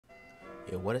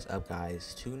Yo, what is up,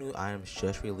 guys? Two new items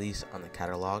just released on the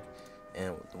catalog,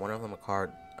 and one of them a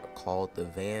card called the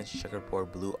Vans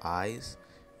Checkerboard Blue Eyes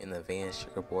and the Vans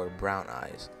Checkerboard Brown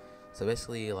Eyes. So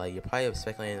basically, like, you're probably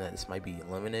speculating that this might be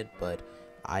limited, but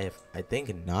I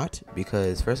think not,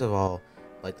 because first of all,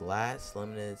 like, the last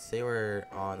limited, they were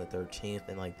on the 13th,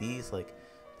 and like these, like,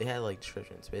 they had like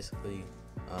descriptions. Basically,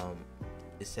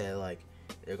 it said like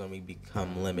they're gonna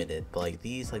become limited, but like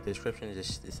these, like, the description is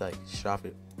just, it's like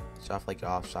off like your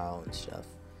off style and stuff.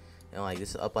 And like, this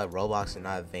is up like Roblox and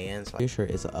not Vans, so I'm pretty sure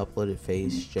it's an uploaded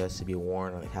face just to be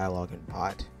worn on the catalog and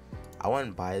bought. I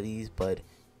wouldn't buy these, but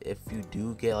if you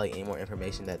do get like any more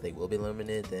information that they will be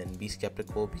limited, then be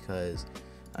skeptical, because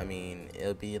I mean,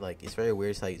 it'll be like, it's very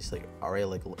weird to like just like already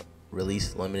like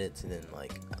release limited and then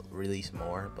like release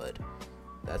more. But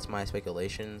that's my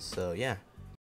speculation. So yeah.